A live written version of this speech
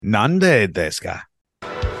Nande desu ka?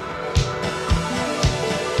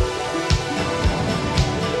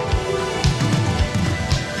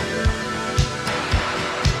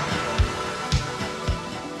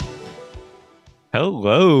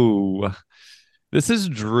 Hello. This is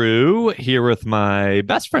Drew here with my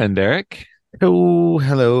best friend Eric. Oh,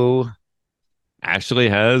 hello. Ashley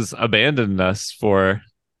has abandoned us for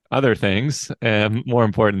other things and more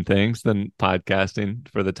important things than podcasting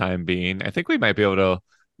for the time being. I think we might be able to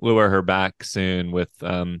lure her back soon with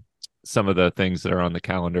some of the things that are on the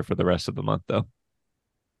calendar for the rest of the month, though.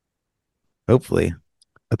 Hopefully.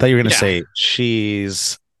 I thought you were going to Yeah. say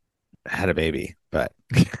she's had a baby, but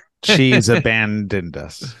she's abandoned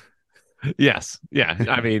us. Yes. Yeah.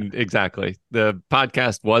 I mean, exactly. The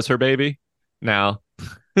podcast was her baby. Now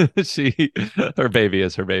she her baby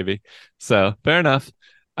is her baby. So fair enough.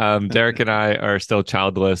 Derek and I are still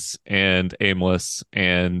childless and aimless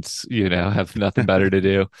and have nothing better to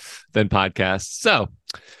do than podcasts. So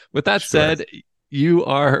with that Sure. said, you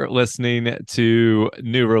are listening to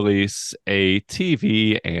New Release, a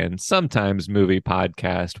TV and sometimes movie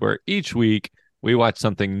podcast where each week we watch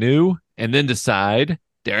something new and then decide,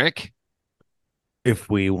 Derek. If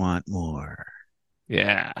we want more.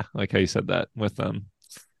 Yeah, like how you said that with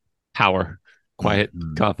power, quiet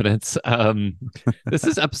Mhm. confidence. This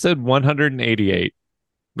is episode 188.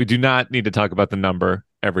 We do not need to talk about the number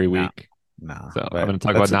every No, week. no, So I'm but going to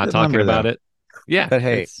talk about that's a not good talking number, about though. it. Yeah, But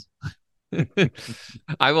hey, it's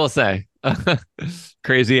I will say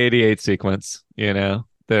crazy 88 sequence, There's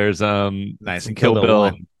nice. some And Kill Kill Bill Bill.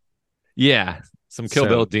 1. Yeah, some Kill So,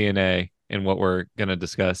 Bill DNA in what we're going to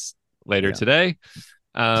discuss later yeah. today.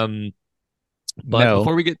 Um but No,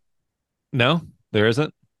 before we get no, there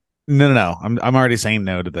isn't. no. I'm already saying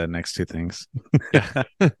no to the next two things. Yeah.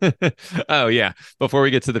 Oh, yeah. Before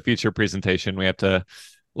we get to the feature presentation, we have to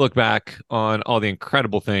look back on all the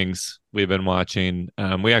incredible things we've been watching.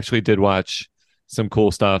 We actually did watch some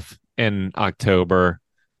cool stuff in October,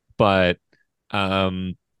 but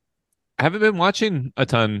um, I haven't been watching a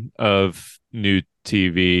ton of new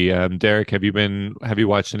TV. Derek, have you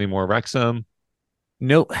watched any more Wrexham?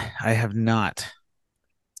 Nope, I have not.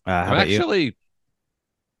 How I'm about you? actually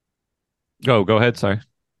go ahead. Sorry.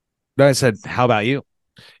 No, I said, how about you?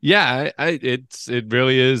 Yeah, it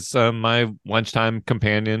really is my lunchtime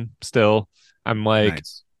companion still. I'm like,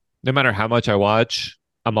 Nice. no matter how much I watch,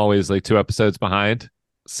 I'm always like two episodes behind.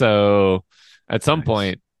 So at some Nice.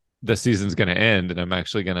 point, the season's going to end and I'm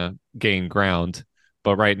actually going to gain ground.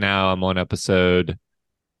 But right now, I'm on episode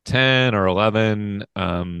 10 or 11.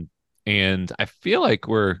 And I feel like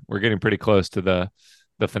we're getting pretty close to the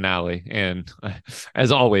finale. And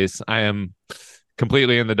as always, I am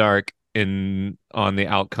completely in the dark in on the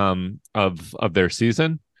outcome of their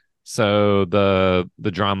season. So the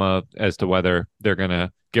drama as to whether they're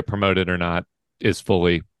gonna get promoted or not is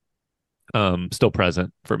fully still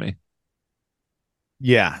present for me.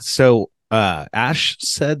 Yeah. So Ash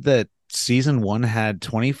said that season one had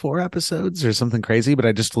 24 episodes or something crazy, but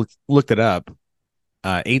I just looked it up.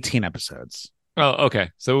 18 episodes. Oh, okay.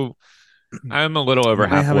 So I'm a little over We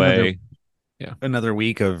might have another halfway. Yeah. another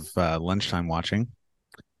week of lunchtime watching.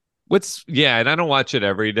 And I don't watch it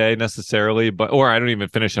every day necessarily, or I don't even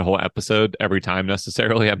finish a whole episode every time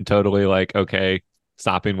necessarily. I'm totally like, okay,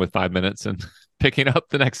 stopping with 5 minutes and picking up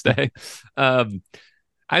the next day. Um,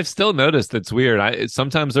 I've still noticed it's weird.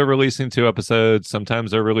 Sometimes they're releasing two episodes,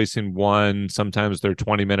 sometimes they're releasing one, sometimes they're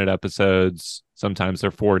 20-minute episodes, sometimes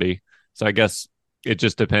they're 40. So I guess it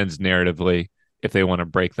just depends narratively if they want to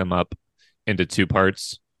break them up into two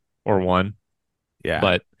parts or one. Yeah.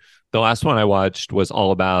 But the last one I watched was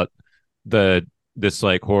all about the this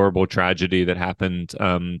like horrible tragedy that happened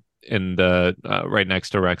in the right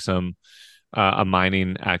next to Wrexham, a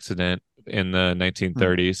mining accident in the Hmm.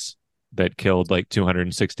 1930s that killed like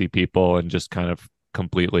 260 people and just kind of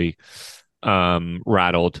completely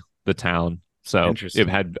rattled the town. So it Interesting.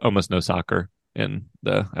 had almost no soccer in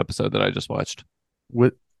the episode that I just watched.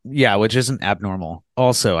 What? Yeah, which isn't abnormal.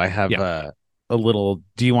 Also, I have Yeah. a little.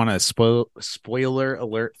 Do you want to spoiler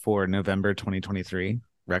alert for November 2023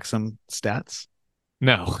 Wrexham stats?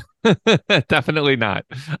 No, definitely not.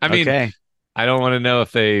 I mean, Okay. I don't want to know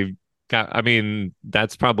if they got, I mean,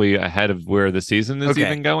 that's probably ahead of where the season is Okay.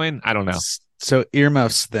 even going. I don't know. So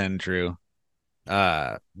earmuffs then, Drew.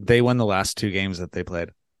 They won the last two games that they played.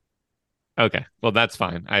 Okay. Well, that's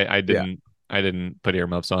fine. Yeah. I didn't put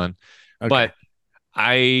earmuffs on, Okay. but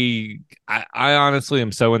I honestly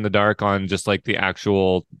am so in the dark on just like the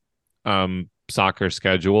actual soccer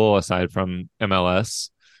schedule aside from MLS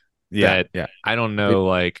Yeah. that Yeah. I don't It, know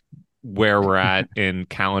like where we're at in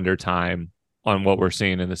calendar time on what we're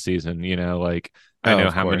seeing in the season, like I Oh, know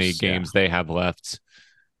of how many course. Yeah. games they have left,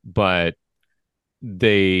 but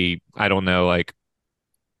I don't know like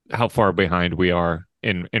how far behind we are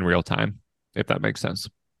in real time, if that makes sense.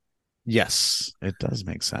 Yes, it does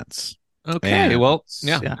make sense. Okay, And well,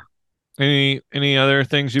 yeah. yeah. Any other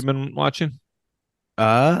things you've been watching?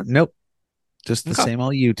 Nope. Just the Okay. same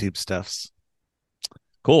old YouTube stuffs.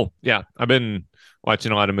 Cool. Yeah, I've been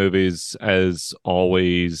watching a lot of movies as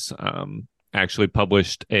always. Actually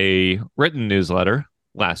published a written newsletter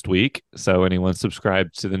last week, so anyone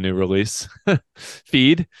subscribed to the new release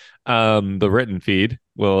feed, the written feed,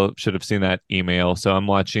 will should have seen that email. So I'm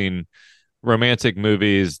watching romantic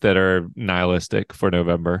movies that are nihilistic for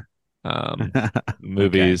November. Um, Okay.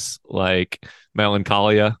 Movies like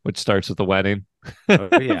Melancholia, which starts with a wedding, Oh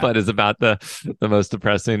yeah. but is about the most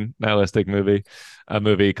depressing nihilistic movie. A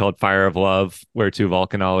movie called Fire of Love, where two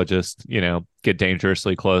volcanologists, get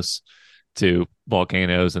dangerously close to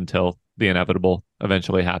volcanoes until the inevitable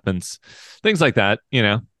eventually happens. Things like that,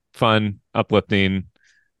 fun, uplifting,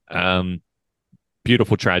 um,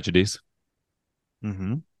 beautiful tragedies.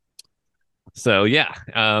 Hmm. So yeah,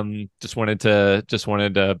 just wanted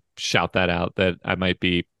to shout that out that I might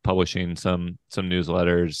be publishing some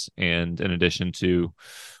newsletters, and in addition to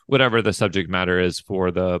whatever the subject matter is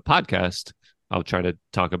for the podcast, I'll try to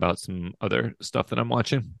talk about some other stuff that I'm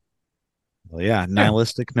watching. Well, yeah. Yeah.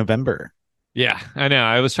 Nihilistic November. Yeah, I know.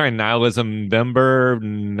 I was trying nihilism November,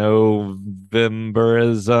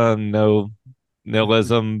 Novemberism, no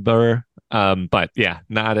nihilism burr. But yeah,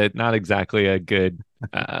 not exactly a good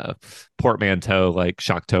uh portmanteau like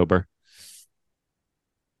Shocktober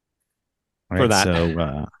All for right. that.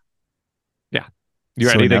 So, Yeah. You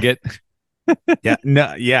so ready to enough. get Yeah.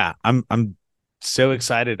 No. Yeah. I'm so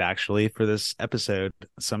excited actually for this episode.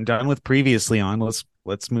 So I'm done with previously on. Let's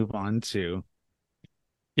move on to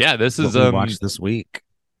Yeah, what we watched this week.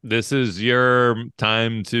 this is your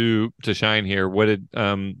time to shine here. What do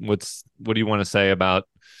you want to say about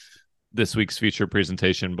this week's feature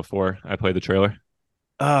presentation before I play the trailer?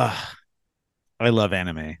 Uh, I love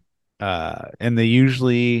anime. And they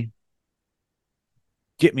usually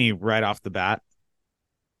get me right off the bat,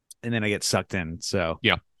 and then I get sucked in. So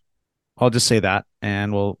Yeah. I'll just say that,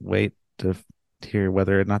 and we'll wait to hear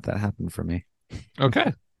whether or not that happened for me.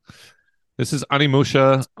 Okay. This is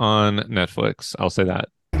Onimusha on Netflix. I'll say that.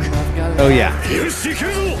 Oh yeah.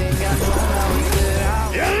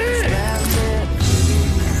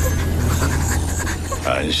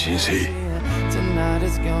 安心せい。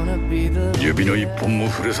指の一本も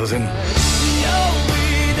触れさせん。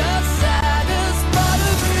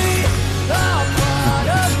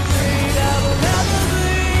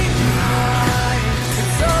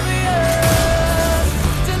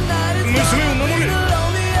娘を守れ。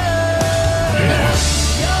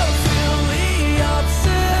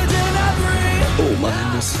お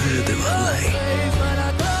前のせいではない。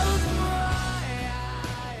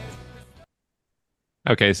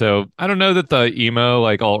Okay, so I don't know that the emo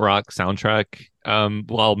like alt rock soundtrack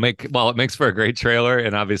while it makes for a great trailer,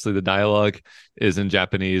 and obviously the dialogue is in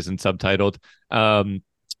Japanese and subtitled.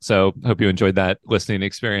 So hope you enjoyed that listening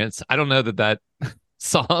experience. I don't know that that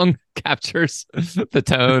song captures the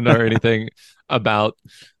tone or anything about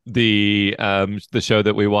the show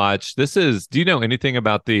that we watched. Do you know anything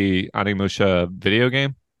about the Onimusha video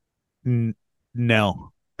game? N-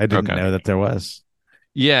 no, I didn't Okay. know that there was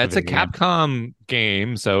Yeah, a it's a video game. Capcom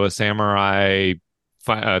game, so a samurai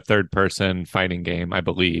third person fighting game, I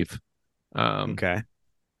believe. Um, Okay.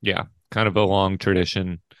 yeah, kind of a long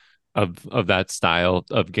tradition of that style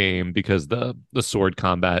of game because the sword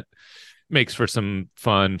combat makes for some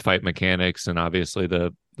fun fight mechanics, and obviously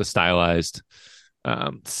the stylized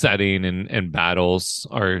setting and battles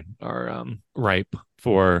are ripe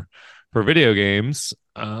for video games.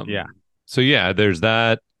 Yeah. So yeah, there's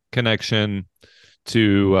that connection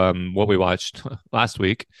to what we watched last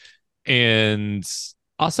week, and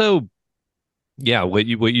also yeah, what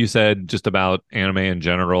you said just about anime in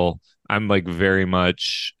general. I'm like very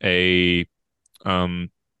much a um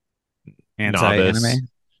novice. Anti-anime.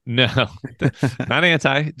 No, not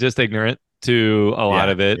anti, just ignorant to a lot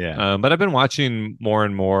Yeah. of it. Yeah. But I've been watching more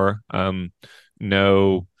and more.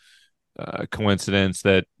 No coincidence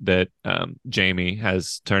that Jamie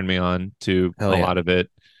has turned me on to Hell a yeah. lot of it,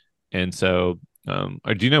 and so do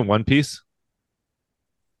you know One Piece?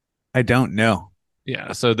 I don't know.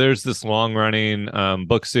 Yeah, so there's this long running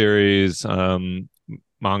book series,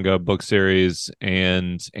 manga book series,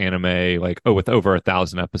 and anime, like with over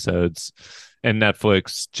 1,000 episodes. And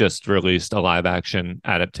Netflix just released a live action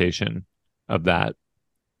adaptation of that.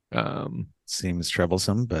 Um, Seems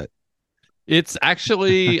troublesome, but it's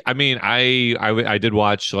actually, I mean, I did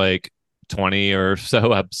watch like 20 or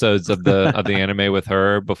so episodes of the anime with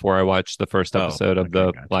her before I watched the first Oh, episode of okay, the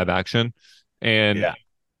live gotcha. action. And Yeah.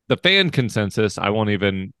 the fan consensus, I won't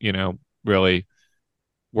even, really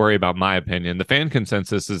worry about my opinion. The fan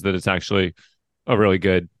consensus is that it's actually a really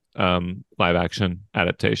good live action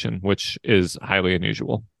adaptation, which is highly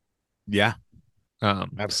unusual. Yeah,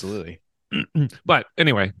 Um, absolutely. but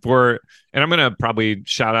anyway, and I'm gonna probably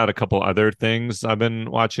shout out a couple other things I've been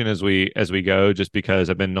watching as we go, just because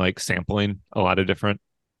I've been like sampling a lot of different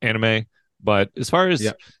anime. But as far as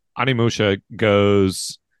Yep. Onimusha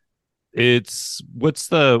goes, it's what's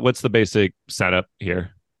the basic setup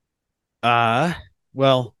here? Uh,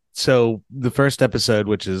 well, so the first episode,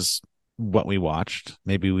 which is what we watched,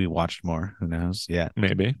 maybe we watched more, who knows? Yeah.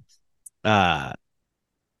 Maybe. Uh,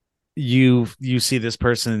 you see this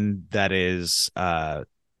person that is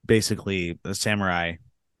basically a samurai,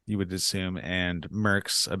 you would assume, and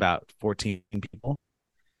murks about 14 people,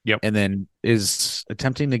 Yep. and then is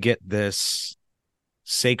attempting to get this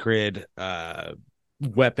sacred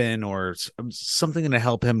weapon or something to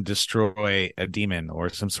help him destroy a demon or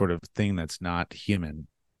some sort of thing that's not human.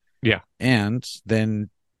 Yeah. And then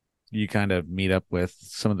you kind of meet up with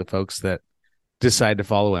some of the folks that decide to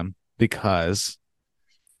follow him because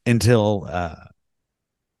until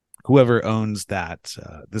whoever owns that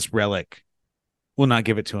this relic will not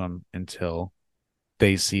give it to him until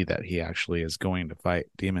they see that he actually is going to fight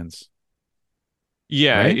demons.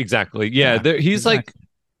 Yeah, Right? exactly. Yeah, Yeah, he's like, exactly.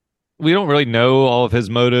 we don't really know all of his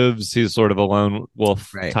motives. He's sort of a lone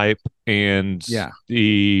wolf Right. type, and Yeah.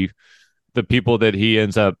 the people that he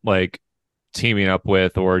ends up like teaming up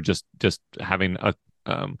with or just having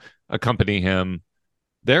accompany him,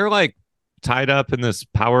 they're like tied up in this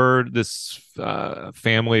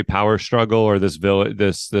family power struggle, or this village,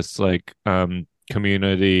 this like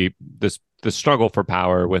community, this struggle for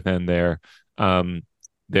power within um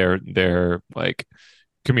their like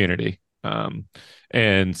community.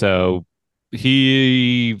 And so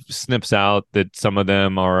he snips out that some of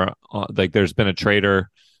them are like, there's been a traitor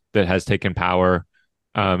that has taken power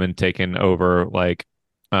and taken over like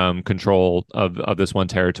control of this one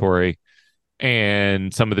territory,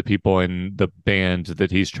 and some of the people in the band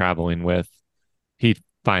that he's traveling with, he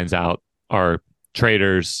finds out, are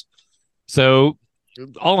traitors. So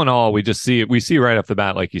all in all, we see right off the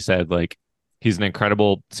bat, like you said, like he's an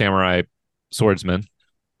incredible samurai swordsman.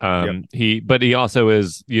 Yep. But he also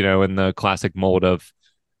is, in the classic mold of,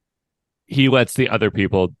 he lets the other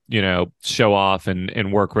people, show off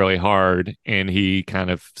and work really hard, and he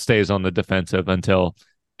kind of stays on the defensive until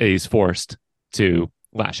he's forced to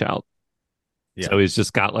lash out. Yeah. So he's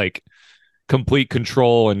just got like complete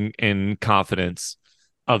control and confidence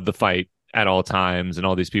of the fight at all times, and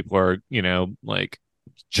all these people are, like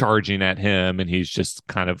charging at him, and he's just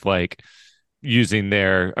kind of like using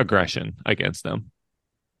their aggression against them,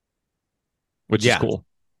 which is Yeah. cool.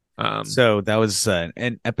 So that was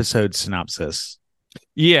an episode synopsis.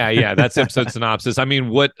 Yeah, that's episode synopsis. I mean,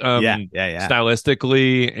 what Yeah. Yeah. Yeah.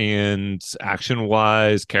 stylistically and action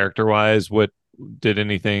wise, character wise, what did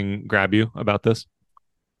anything grab you about this?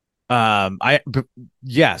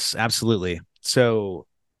 Yes, absolutely. So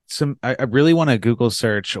I really want to Google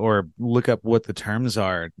search or look up what the terms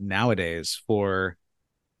are nowadays for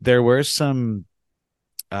there were some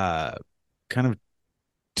uh kind of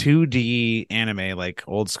 2D anime like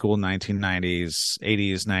old school 1990s,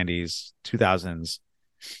 80s, 90s, 2000s.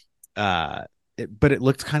 But it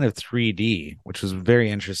looked kind of 3D, which was very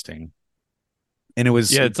interesting. And it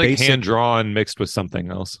was Yeah, it's like basic. hand drawn mixed with something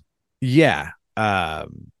else. Yeah.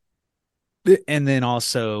 And then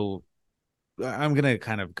also I'm gonna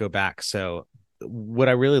kind of go back. So what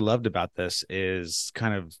I really loved about this is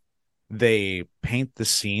kind of they paint the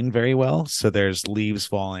scene very well. So there's leaves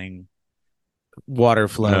falling, water No.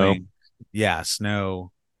 flowing, yeah,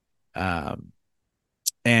 snow. Um,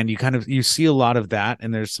 and you see a lot of that,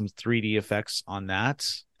 and there's some 3D effects on that.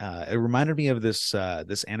 It reminded me of this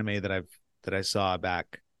anime that I saw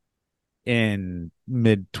back in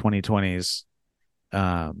mid 2020s,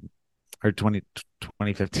 or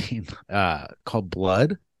 2015, called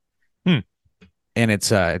Blood. Hmm. And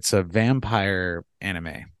it's a vampire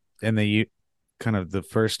anime, and kind of the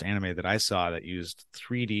first anime that I saw that used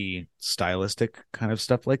 3D stylistic kind of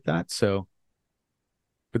stuff like that. So,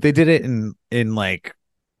 but they did it in like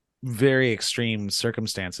very extreme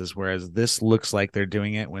circumstances, whereas this looks like they're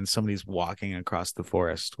doing it when somebody's walking across the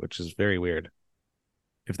forest, which is very weird.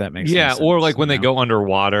 If that makes any Yeah, or sense, like when you they know? go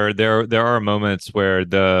underwater, there are moments where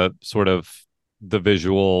the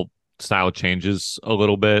visual style changes a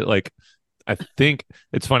little bit. Like, I think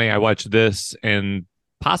it's funny. I watched this, and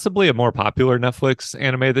possibly a more popular Netflix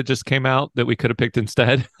anime that just came out that we could have picked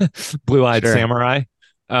instead. Blue Eyed Sure. Samurai.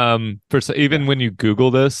 Even Yeah. when you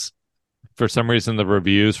Google this, for some reason the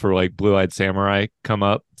reviews for like Blue Eyed Samurai come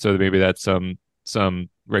up. So maybe that's some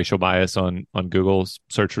racial bias on Google's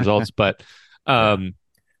search results. But Yeah. um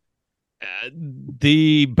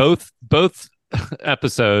the both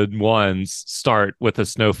episode ones start with a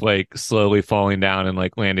snowflake slowly falling down and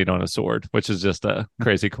like landing on a sword, which is just a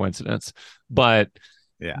crazy coincidence. But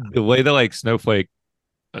Yeah. the way the like snowflake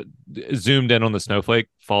zoomed in on the snowflake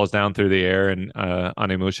falls down through the air and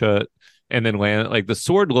Onimusha and then land like the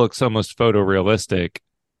sword looks almost photorealistic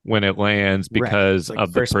when it lands Right. It's because like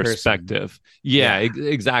of the first person. perspective. Yeah, Yeah.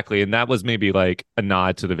 exactly. And that was maybe like a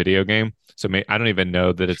nod to the video game. So I don't even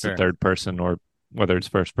know that it's a Sure. third person or whether it's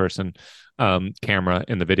first person camera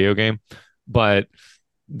in the video game. But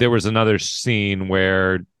there was another scene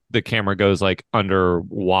where the camera goes like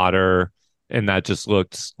underwater and that just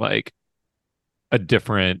looked like a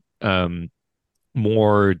different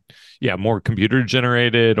more more computer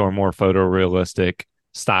generated or more photorealistic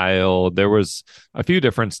style. There was a few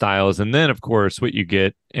different styles, and then of course what you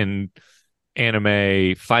get in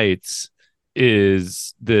anime fights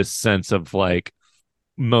is this sense of like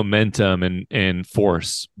momentum and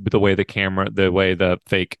force, the way the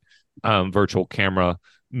fake virtual camera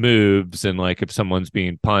moves, and like if someone's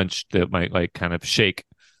being punched that might like kind of shake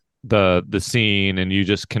the scene, and you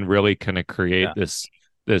just can really kind of create Yeah. this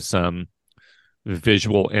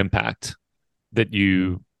visual impact that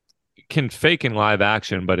you can fake in live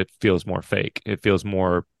action, but it feels more fake. It feels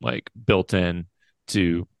more like built in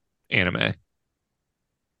to anime.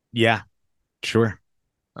 Yeah. Sure.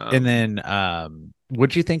 And Um, then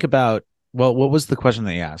what'd you think about well, what was the question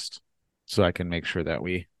they asked? So I can make sure that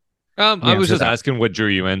we I was answer just that. asking what drew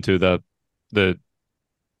you into the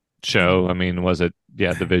show. I mean, was it the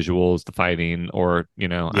visuals, the fighting, or I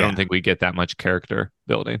don't Yeah. think we get that much character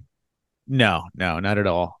building. No, no, not at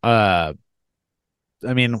all.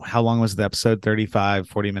 I mean, how long was the episode? 35,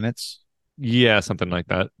 40 minutes? Yeah, something like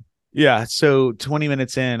that. Yeah. So 20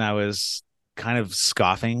 minutes in, I was kind of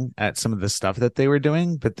scoffing at some of the stuff that they were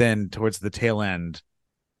doing, but then towards the tail end,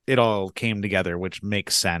 it all came together, which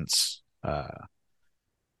makes sense. Yeah,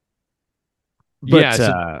 But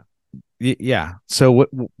so yeah. So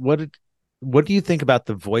what did what do you think about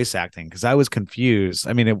the voice acting? Because I was confused.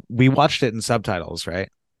 I mean, we watched it in subtitles, right?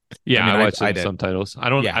 I yeah, mean, I watched it I in did. subtitles. I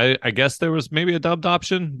don't. Yeah. I guess there was maybe a dubbed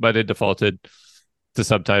option, but it defaulted to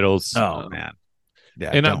subtitles. Oh man. Yeah.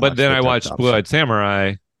 And Don't but watch then the I dubbed watched Blue option. Eyed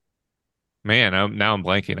Samurai. Man, I'm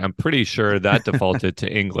blanking. I'm pretty sure that defaulted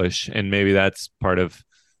to English, and maybe that's part of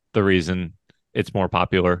the reason it's more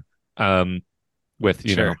popular um, with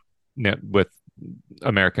Sure. with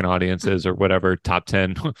American audiences or whatever top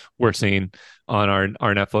 10 we're seeing on our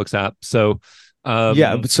Netflix app. So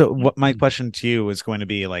Yeah, um, but so what my question to you is going to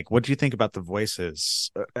be like, what do you think about the voices?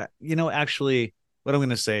 Actually, what I'm going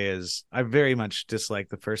to say is I very much dislike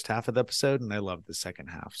the first half of the episode and I love the second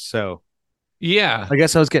half. So yeah, I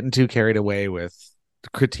guess I was getting too carried away with the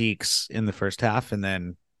critiques in the first half, and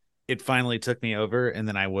then it finally took me over, and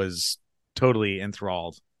then I was totally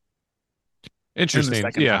enthralled in the interesting.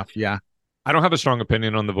 second Yeah, half. Yeah. I don't have a strong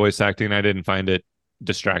opinion on the voice acting. I didn't find it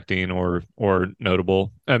distracting or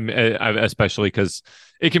notable, especially because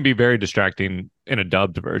it can be very distracting in a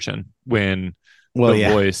dubbed version when Well, the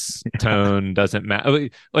yeah. voice tone doesn't matter.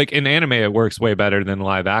 Like in anime, it works way better than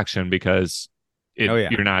live action because Oh, yeah.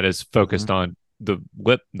 you're not as Hmm. focused on the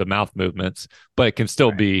mouth movements, but it can still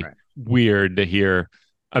Right. be Right. weird to hear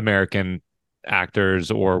American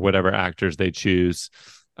actors or whatever actors they choose,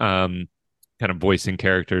 um, kind of voicing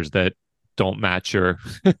characters that don't match your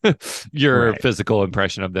your Right. physical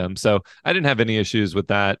impression of them. So I didn't have any issues with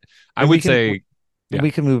that. I And we would can say, yeah,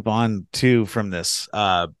 we can move on too from this.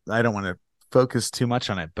 I don't want to focus too much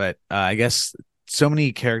on it, but I guess so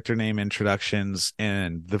many character name introductions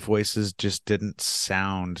and the voices just didn't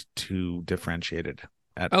sound too differentiated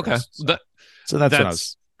at okay, first. So that's what I that's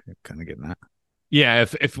was kind of getting at. yeah.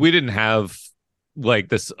 If we didn't have like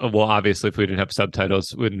this, well, obviously, if we didn't have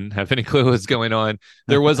subtitles, we wouldn't have any clue what's going on.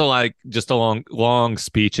 There was a like just a long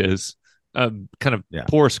speeches, kind of Yeah.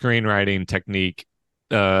 poor screenwriting technique.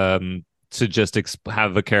 To just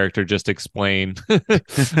have a character just explain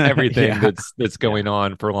everything Yeah. that's Yeah. going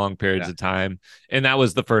on for long periods Yeah. of time, and that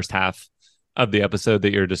was the first half of the episode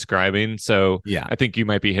that you're describing. So Yeah. I think you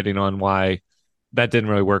might be hitting on why that didn't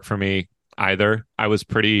really work for me either. I was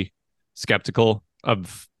pretty skeptical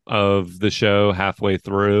of the show halfway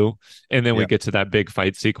through, and then we Yeah. get to that big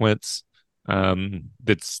fight sequence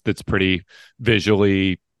that's pretty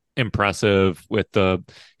visually impressive with the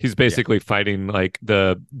he's Yeah. basically fighting like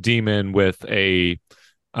the demon with a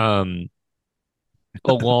um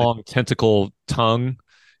a long tentacle tongue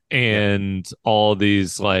Yep. and all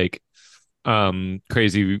these like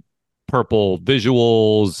crazy purple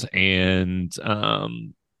visuals and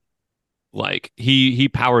like he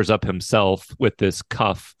powers up himself with this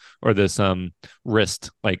cuff or this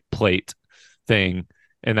wrist like plate thing,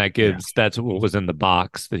 and Yeah. that's what was in the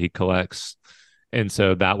box that he collects. And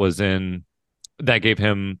so that gave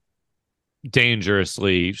him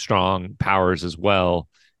dangerously strong powers as well,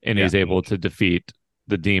 and Yeah. he's able to defeat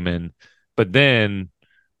the demon. But then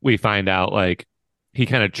we find out like he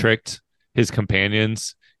kind of tricked his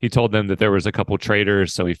companions. He told them that there was a couple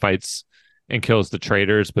traitors, so he fights and kills the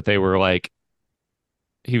traitors, but they were like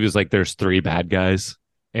he was like there's three bad guys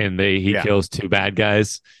and he Yeah. kills two bad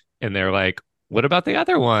guys, and they're like, what about the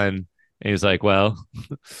other one? And he's like, well,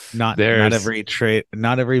 Not there's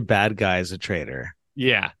not every bad guy is a traitor.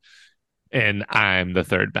 yeah, and I'm the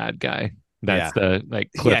third bad guy. That's Yeah. the like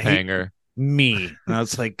Yeah, he cliffhanger. me. And I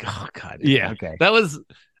was like, oh god. Yeah, Okay. that was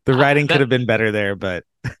The writing could that. have been better there, but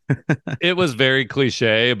It was very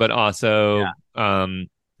cliche, but also, yeah.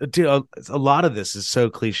 Dude, a lot of this is so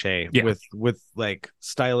cliche yeah, with like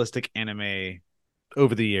stylistic anime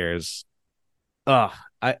over the years. Ugh,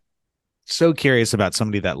 I so curious about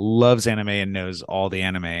somebody that loves anime and knows all the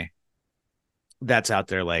anime that's out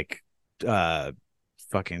there, like uh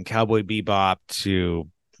fucking Cowboy Bebop to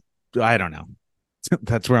I don't know.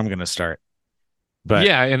 That's where I'm gonna start. But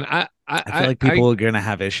yeah, and I feel like I people are gonna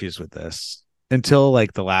have issues with this until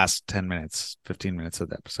like the last 10 minutes, 15 minutes of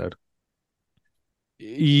the episode.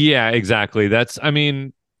 yeah, exactly. That's, I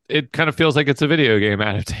mean, it kind of feels like it's a video game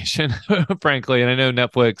adaptation, frankly. And I know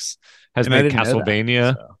Netflix has And I made didn't know that.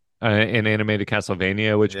 Castlevania, So an animated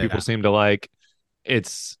Castlevania, which people yeah. seem to like.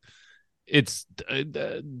 It's it's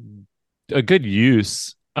a good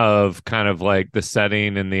use of kind of like the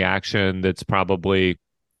setting and the action that's probably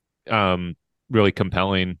um really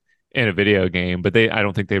compelling in a video game, but they I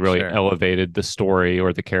don't think they really Sure. elevated the story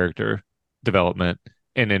or the character development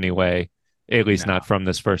in any way, at least No. not from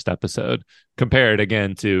this first episode. Compared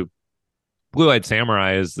again to Blue-Eyed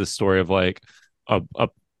Samurai is the story of like a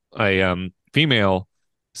female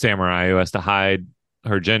samurai who has to hide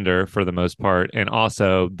her gender for the most part, and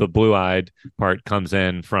also the blue-eyed part comes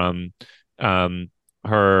in from um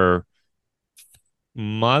her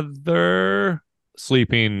mother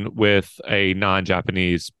sleeping with a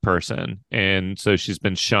non-Japanese person, and so she's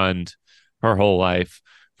been shunned her whole life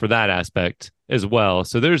for that aspect as well.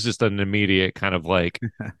 So there's just an immediate kind of like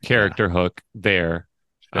Yeah. character hook there.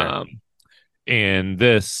 Sure. um and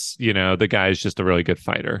this, the guy's just a really good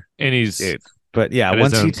fighter, and he's Dude. But yeah,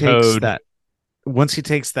 got his own code. once he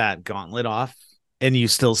takes that gauntlet off and you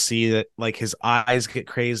still see that like his eyes get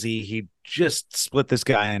crazy, he just split this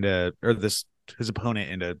guy into or this his opponent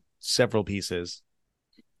into several pieces.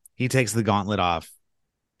 He takes the gauntlet off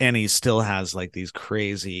and he still has like these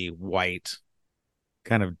crazy white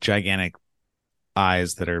kind of gigantic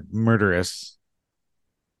eyes that are murderous.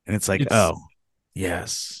 And it's like, It's oh,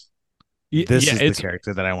 yes. This yeah, is the it's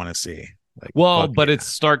character that I want to see. Like, well, fuck but yeah. it's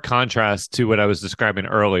stark contrast to what I was describing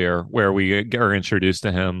earlier, where we are introduced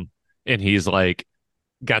to him, and he's like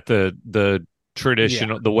got the Yeah,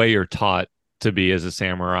 traditional, the way you're taught to be as a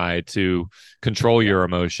samurai, to control yeah, your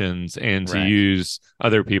emotions and to right. use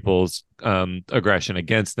other people's aggression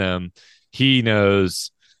against them. He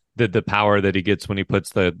knows that the power that he gets when he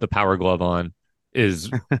puts the power glove on is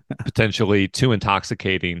potentially too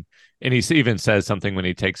intoxicating, and he even says something when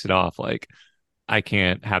he takes it off, like, I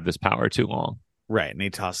can't have this power too long. Right. And he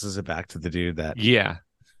tosses it back to the dude Yeah.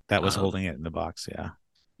 that was Um, holding it in the box. Yeah.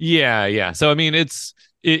 yeah, yeah. So I mean, it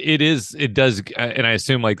does, and I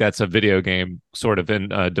assume like that's a video game sort of in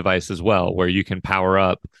device as well, where you can power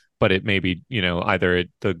up, but it maybe either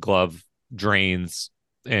the glove drains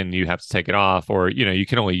and you have to take it off, or you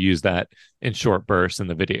can only use that in short bursts in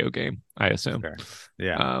the video game, I assume. Sure.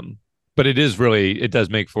 Yeah. But it does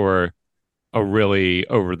make for a really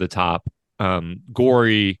over the top,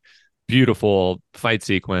 gory, beautiful fight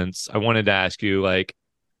sequence. I wanted to ask you, like,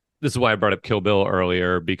 this is why I brought up Kill Bill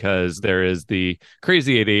earlier, because there is the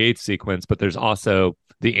Crazy 88 sequence, but there's also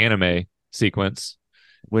the anime sequence.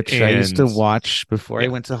 Which I used to And watch before I yeah,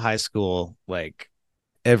 went to high school, like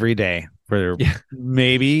every day for yeah,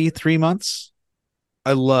 maybe 3 months.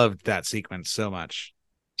 I loved that sequence so much.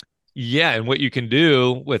 yeah. And what you can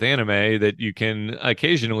do with anime that you can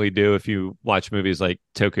occasionally do if you watch movies like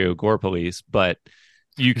Tokyo Gore Police, but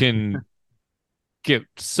you can get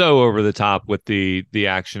so over the top with the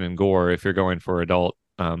action and gore if you're going for adult,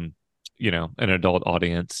 an adult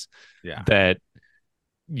audience, Yeah. that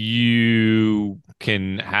you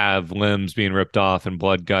can have limbs being ripped off and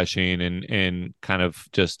blood gushing and kind of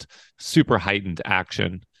just super heightened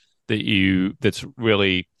action that's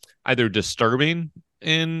really either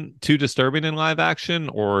too disturbing in live action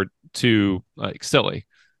or too like silly.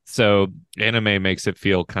 So anime makes it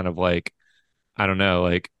feel kind of like, I don't know,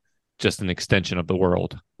 like just an extension of the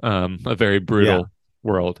world, a very Yeah, brutal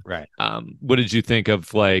world. right. What did you think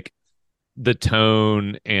of like the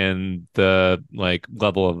tone and the like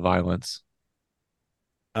level of violence?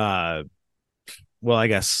 Uh, well, I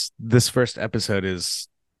guess this first episode is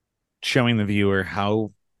showing the viewer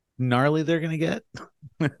how gnarly they're gonna get.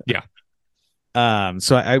 Yeah,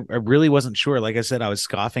 So I really wasn't sure. Like I said, I was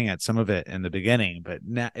scoffing at some of it in the beginning, but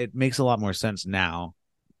now it makes a lot more sense now.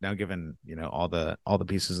 Now, given all the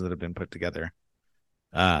pieces that have been put together.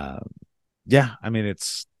 Uh, yeah, I mean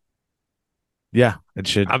yeah,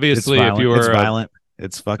 it's obviously, if you violent. It's were a violent.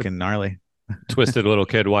 It's fucking gnarly. twisted little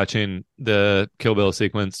kid watching the Kill Bill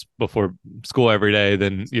sequence before school every day,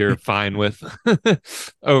 then you're fine with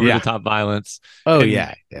over the Yeah. top violence. Oh And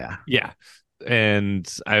yeah, yeah, yeah, and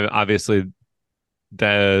I obviously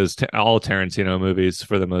all Tarantino movies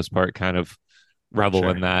for the most part kind of revel sure.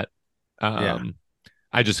 in that. Yeah. Um,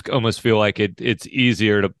 I just almost feel like it's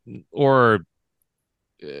easier to or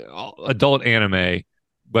adult anime,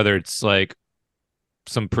 whether it's like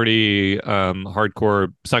some pretty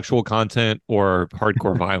hardcore sexual content or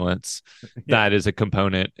hardcore violence, Yeah. that is a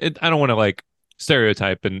component. I don't want to like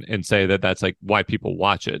stereotype and say that that's like why people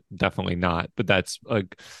watch it. Definitely not. But that's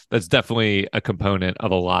definitely a component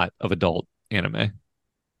of a lot of adult anime.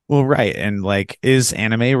 Well, right. And like, is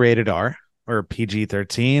anime rated R or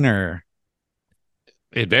PG-13 or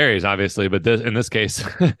It varies, obviously, but in this case,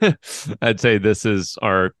 I'd say this is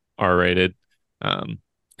R rated. Um,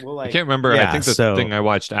 well, I like, can't remember. I yeah, think the so thing I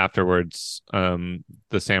watched afterwards,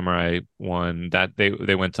 the samurai one, that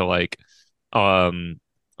they went to like um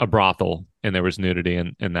a brothel and there was nudity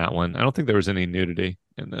in that one. I don't think there was any nudity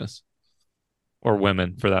in this or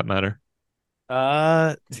women for that matter.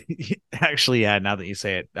 uh actually, yeah, now that you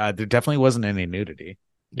say it, there definitely wasn't any nudity.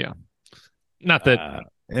 Yeah, not that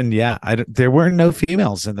And yeah, there were no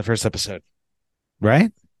females in the first episode,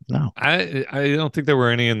 right? No. I don't think there were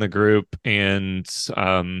any in the group, and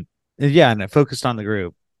Yeah, and it focused on the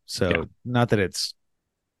group. yeah, So not that it's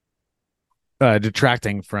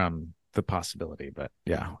detracting from the possibility, but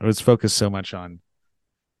yeah, it was focused so much on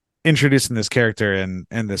introducing this character and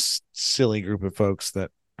this silly group of folks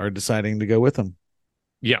that are deciding to go with him,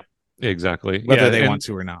 yeah, exactly, yeah, whether they want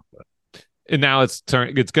to or not. But and now it's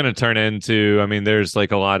going to turn into. I mean, there's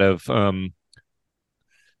like a lot of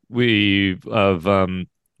we of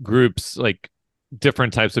groups like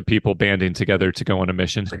different types of people banding together to go on a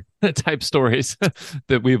mission type stories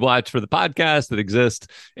that we've watched for the podcast that exist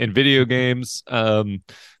in video games.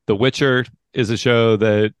 The Witcher is a show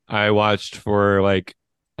that I watched for like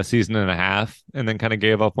a season and a half and then kind of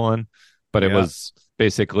gave up on, but it yeah, was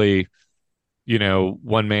basically,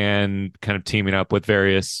 one man kind of teaming up with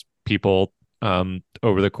various people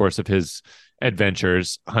over the course of his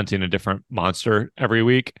adventures, hunting a different monster every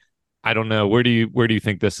week. I don't know. Where do you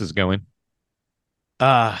think this is going?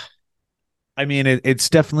 uh, I mean, it's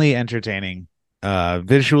definitely entertaining.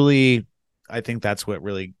 Visually, I think that's what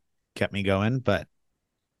really kept me going. But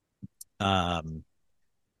um,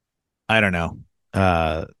 I don't know.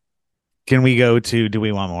 Uh, can we go to Do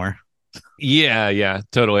we want more? Yeah, yeah,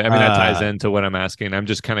 totally. I mean, that ties Uh, into what I'm asking. I'm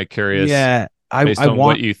just kind of curious, yeah, based I on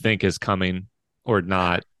what want. you think is coming or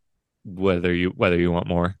not, whether you want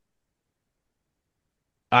more.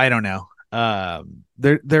 I don't know.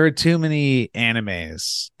 There are too many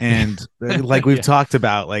animes, and like we've Yeah, talked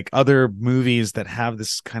about, like other movies that have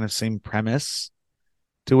this kind of same premise,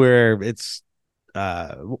 to where it's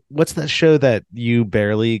what's that show that you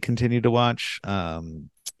barely continue to watch?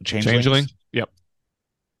 Changeling. Changelings. Yep.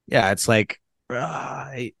 Yeah, it's like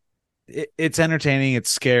it's entertaining. It's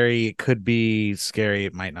scary. It could be scary.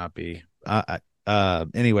 It might not be.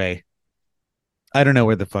 Anyway, I don't know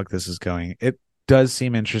where the fuck this is going. It does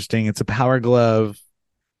seem interesting. It's a power glove.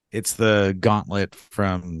 It's the gauntlet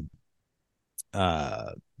from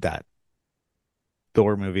that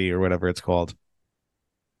Thor movie or whatever it's called.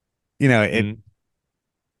 It Mm,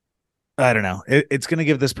 I don't know. It's going to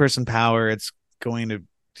give this person power. It's going to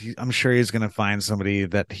I'm sure he's going to find somebody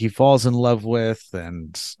that he falls in love with,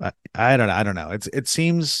 and I don't know. I don't know. It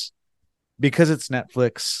seems because it's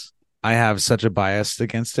Netflix, I have such a bias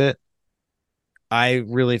against it. I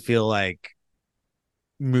really feel like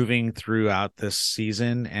moving throughout this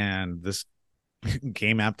season and this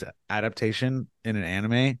adaptation in an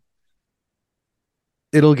anime,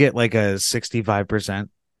 it'll get like a 65%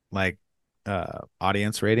 like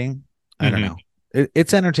audience rating. I don't Hmm. know.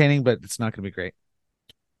 It's entertaining, but it's not going to be great.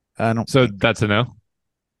 I don't So think. that's a no.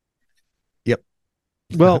 Yep.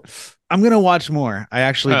 Well, I'm gonna watch more. I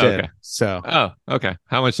actually Oh, did. okay. So, Oh, okay.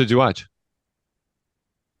 How much did you watch?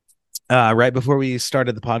 right before we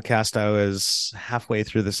started the podcast, I was halfway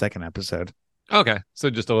through the second episode. Okay, so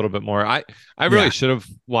just a little bit more. I really Yeah. should have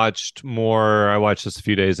watched more. I watched this a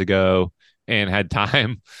few days ago and had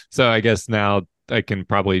time. So I guess now I can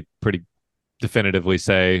probably pretty definitively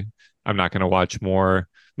say I'm not going to watch more,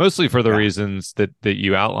 mostly for the Yeah. reasons that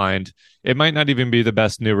you outlined. It might not even be the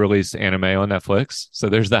best new release anime on Netflix. So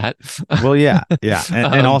there's that. Well, yeah, yeah, and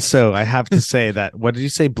um, also I have to say that what did you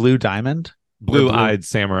say, Blue Diamond or Blue? Blue-eyed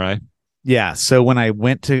samurai. Yeah. So when I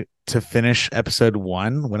went to finish episode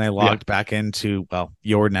one, when I Yeah. logged back into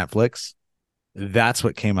your Netflix, that's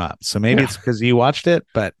what came up. So maybe Yeah. it's because you watched it,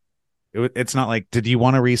 but it's not like did you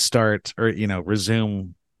want to restart or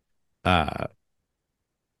resume uh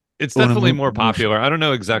It's definitely more Onimusha? popular. I don't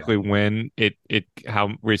know Yeah. exactly when it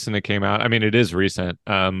how recent it came out. I mean, it is recent,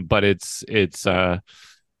 but it's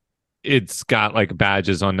got like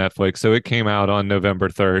badges on Netflix. So it came out on November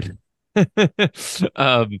 3rd. Gotcha,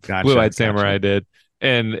 Blue-eyed gotcha. samurai did,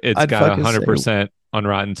 and it's I'd got fucking say 100% on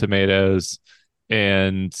Rotten Tomatoes,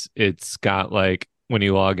 and it's got like when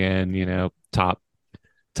you log in, top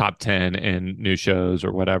 10 in new shows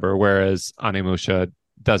or whatever. Whereas Onimusha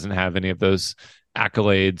doesn't have any of those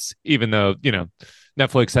accolades, even though,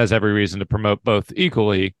 Netflix has every reason to promote both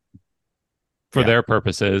equally for yeah. their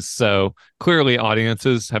purposes. So clearly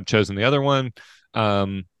audiences have chosen the other one.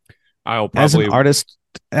 Um, I'll As an probably, artist,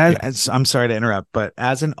 yeah, as I'm sorry to interrupt, but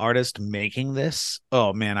as an artist making this,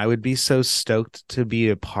 oh man, I would be so stoked to be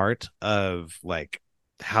a part of like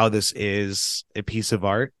how this is a piece of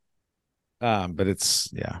art. But it's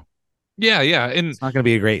yeah, yeah, yeah. And it's not going to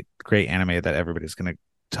be a great anime that everybody's going to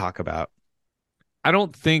talk about. I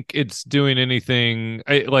don't think it's doing anything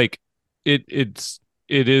like it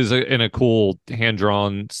is in a cool hand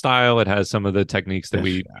drawn style. It has some of the techniques that Ish,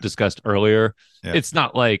 we discussed earlier. yeah, It's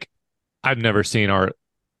not like I've never seen art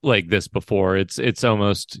like this before. It's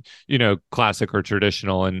almost, classic or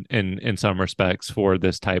traditional in some respects for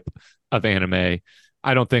this type of anime.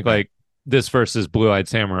 I don't think right, like this versus Blue-eyed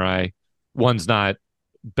Samurai, one's not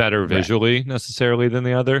better right, visually necessarily than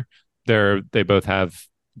the other. They both have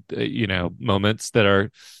moments that are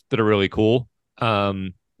really cool. yeah.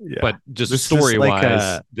 But just This is like story-wise,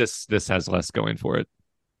 a this has less going for it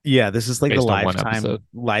yeah, this is like a based on one episode.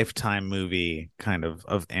 lifetime movie kind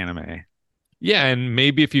of anime. Yeah, and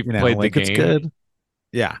maybe if you've played the Like it's game, good.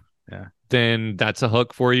 Yeah, yeah, then that's a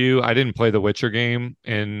hook for you. I didn't play the Witcher game,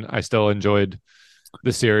 and I still enjoyed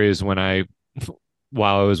the series while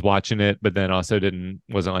I was watching it, but then also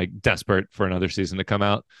wasn't like desperate for another season to come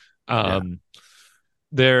out. yeah. Um,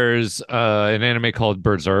 there's an anime called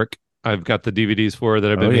Berserk. I've got the DVDs for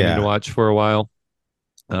that I've Oh been meaning to yeah. watch for a while.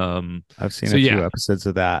 Um, I've seen so a few yeah, episodes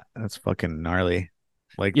of that. That's fucking gnarly.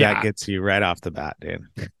 Like that yeah, gets you right off the bat, dude.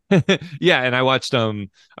 yeah. And I watched a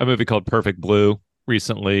movie called Perfect Blue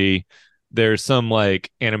recently. There's some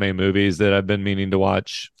like anime movies that I've been meaning to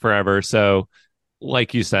watch forever. So,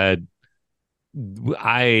 like you said,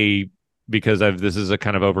 I because I've this is a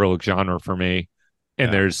kind of overlooked genre for me, and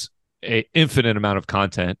Yeah. there's a infinite amount of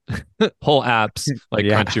content, whole apps like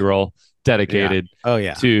Yeah. Crunchyroll Yeah. dedicated Oh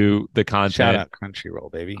yeah. to the Shout content. out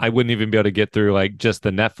Crunchyroll, baby. I wouldn't even be able to get through like just the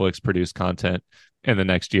Netflix produced content in the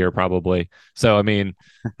next year probably. So I mean,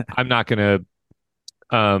 I'm not gonna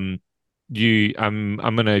I'm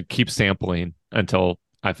gonna keep sampling until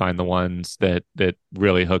I find the ones that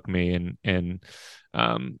really hook me and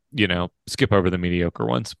skip over the mediocre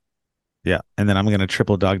ones. Yeah. And then I'm gonna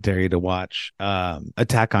triple dog dare you to watch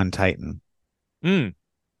Attack on Titan. Mm,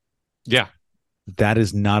 yeah. That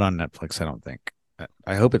is not on Netflix, I don't think.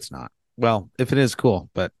 I hope it's not. Well, if it is,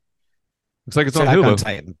 cool. But Looks like it's on Attack on Hulu.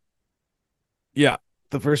 Titan. Yeah.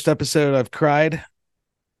 The first episode I've cried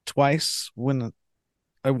twice when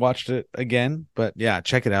I watched it again. But yeah,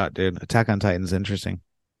 check it out, dude. Attack on Titan's interesting.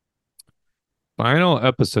 Final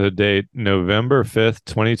episode date November 5th,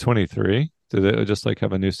 2023. Did it just like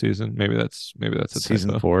have a new season? Maybe that's a Season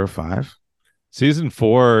typo. 4 or 5. Season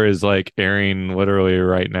 4 is like airing literally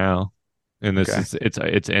right now. And this Okay. is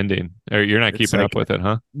it's ending. Or you're not It's keeping up like with it,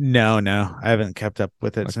 huh? no. I haven't kept up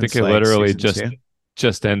with it I think since it like literally season just 2.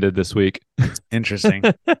 just ended this week. Interesting.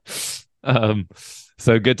 um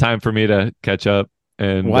so good time for me to catch up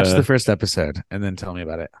and Watch the first episode and then tell me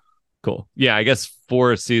about it. cool. Yeah, I guess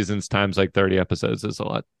 4 seasons times like 30 episodes is a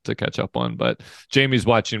lot to catch up on, but Jamie's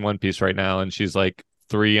watching One Piece right now and she's like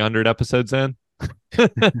 300 episodes in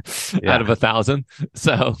out Yeah. of 1,000.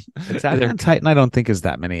 So Attack they're on Titan, I don't think is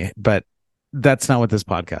that many, but That's not what this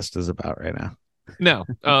podcast is about right now. No.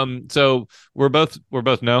 So we're both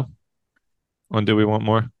no on Do We Want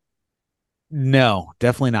More? No,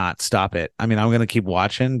 definitely not. Stop it. I mean, I'm gonna keep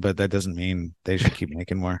watching, but that doesn't mean they should keep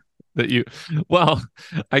making more. That you well,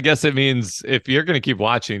 I guess it means if you're going to keep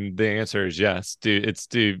watching, the answer is yes.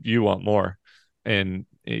 Do you want more? And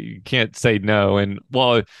you can't say no. And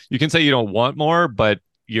well, you can say you don't want more, but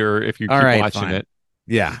if you All keep right, watching fine. it.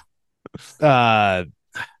 Yeah. Uh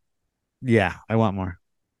yeah, I want more.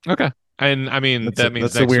 Okay. And I mean, that means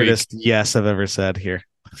That's the next weirdest week, yes I've ever said here.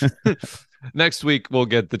 next week we'll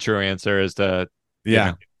get the true answer as to,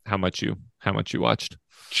 Yeah. how much you watched.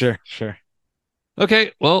 Sure.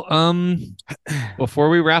 Okay. Well, before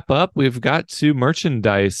we wrap up, we've got two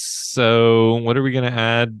merchandise. So, what are we going to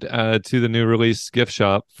add to the new release gift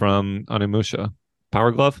shop from Onimusha?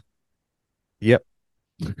 Power glove? Yep.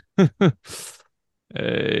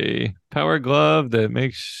 A power glove that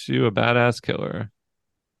makes you a badass killer.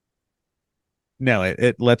 No,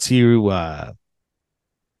 it lets you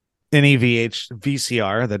any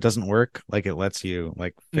VCR that doesn't work, like it lets you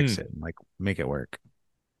like fix it and like make it work.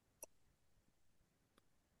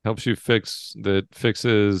 Helps you fixes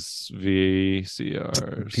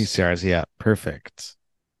VCRs. VCRs, yeah, perfect.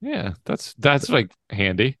 Yeah, that's like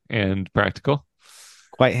handy and practical.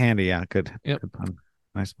 Quite handy, yeah. Good. Yep. Good pun.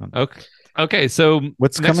 Nice pun. Okay. So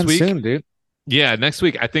what's next coming week, soon, dude? Yeah, next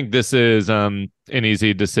week I think this is an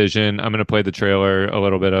easy decision. I'm gonna play the trailer, a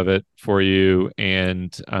little bit of it for you, and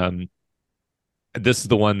this is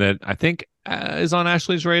the one that I think is on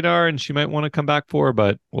Ashley's radar, and she might want to come back for,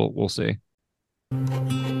 but we'll see.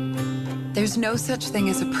 There's no such thing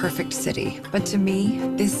as a perfect city, but to me,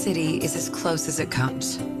 this city is as close as it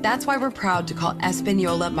comes. That's why we're proud to call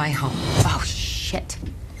Espanola my home. Oh, shit.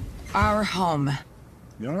 Our home.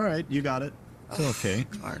 All right, you got it. It's okay.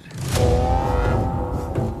 God.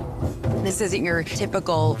 This isn't your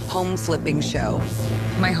typical home flipping show.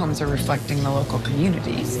 My homes are reflecting the local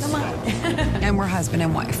communities. Come on. And we're husband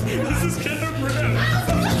and wife.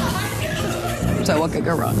 So what could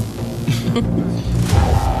go wrong?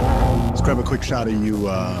 Let's grab a quick shot of you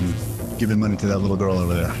giving money to that little girl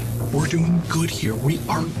over there. We're doing good here. We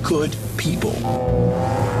are good people.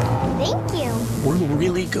 Thank you. We're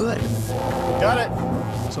really good. Got it.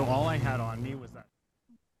 So all I had on me was that.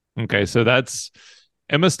 Okay, so that's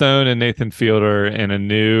Emma Stone and Nathan Fielder in a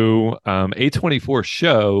new A24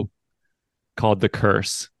 show called The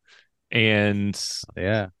Curse. And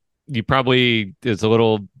Yeah. you probably is a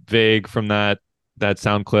little vague from that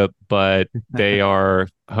sound clip, but they are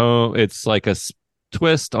home. It's like a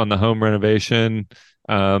twist on the home renovation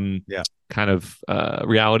kind of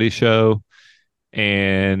reality show.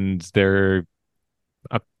 And they're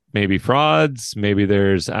maybe frauds. Maybe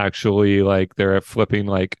there's actually like they're flipping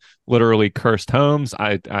like literally cursed homes.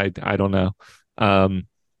 I don't know.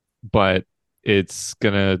 But it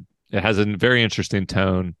has a very interesting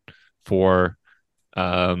tone for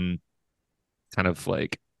kind of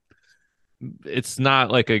like, it's not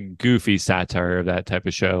like a goofy satire of that type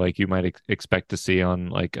of show like you might expect to see on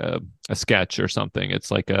like a sketch or something.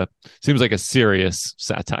 It's like seems like a serious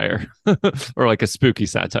satire or like a spooky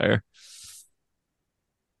satire.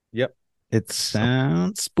 Yep. It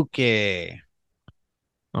sounds spooky.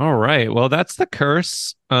 All right. Well, that's The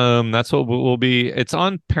Curse. That's what will be. It's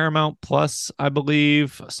on Paramount Plus, I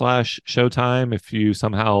believe, / Showtime if you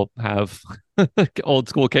somehow have old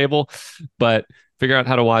school cable, but figure out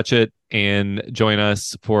how to watch it and join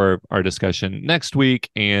us for our discussion next week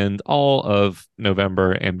and all of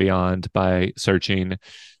November and beyond by searching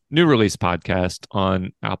New Release Podcast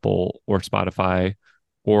on Apple or Spotify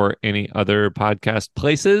or any other podcast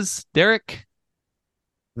places. Derek?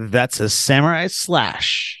 That's a samurai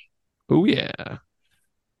slash. Oh, yeah.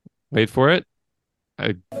 Wait for it.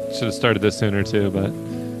 I should have started this sooner too, but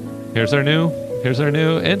here's our new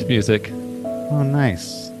end music. Oh,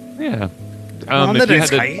 nice. Yeah. If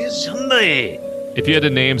you had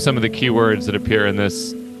to name some of the keywords that appear in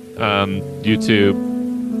this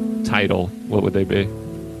YouTube title, what would they be?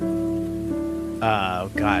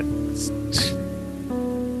 Oh, God.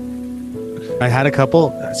 I had a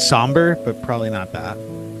couple. Somber, but probably not that.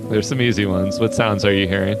 There's some easy ones. What sounds are you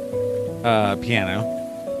hearing? Piano.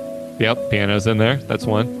 Yep, piano's in there. That's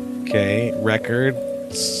one. Okay. Record.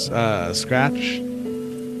 Scratch.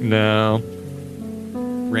 No.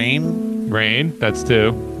 Rain. That's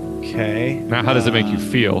two. Okay. Now, how does it make you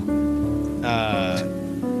feel?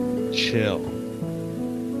 Chill.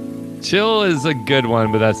 Chill is a good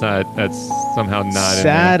one, but that's somehow not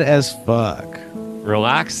Sad in there. as fuck.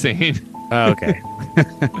 Relaxing. Oh, okay.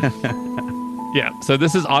 Yeah, so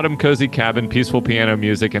this is Autumn Cozy Cabin, peaceful piano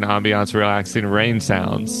music and ambiance, relaxing rain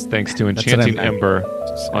sounds, thanks to Enchanting Ember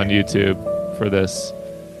on YouTube for this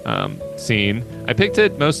scene. I picked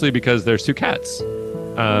it mostly because there's 2 cats.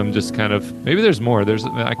 Just kind of, maybe there's more.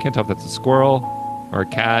 I can't tell if that's a squirrel or a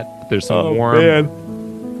cat. There's some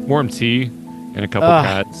warm tea and a couple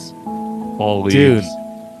cats. Fall leaves. Dude.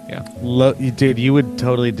 Yeah. Dude, you would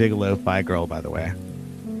totally dig Lo-Fi Girl, by the way.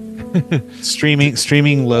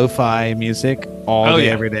 streaming lo-fi music all day,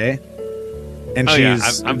 every day, and I'm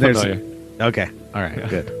familiar. Okay, all right,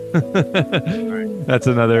 good. All right. That's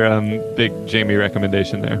another big Jamie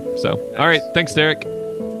recommendation there. So, all right, thanks, Derek.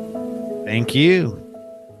 Thank you.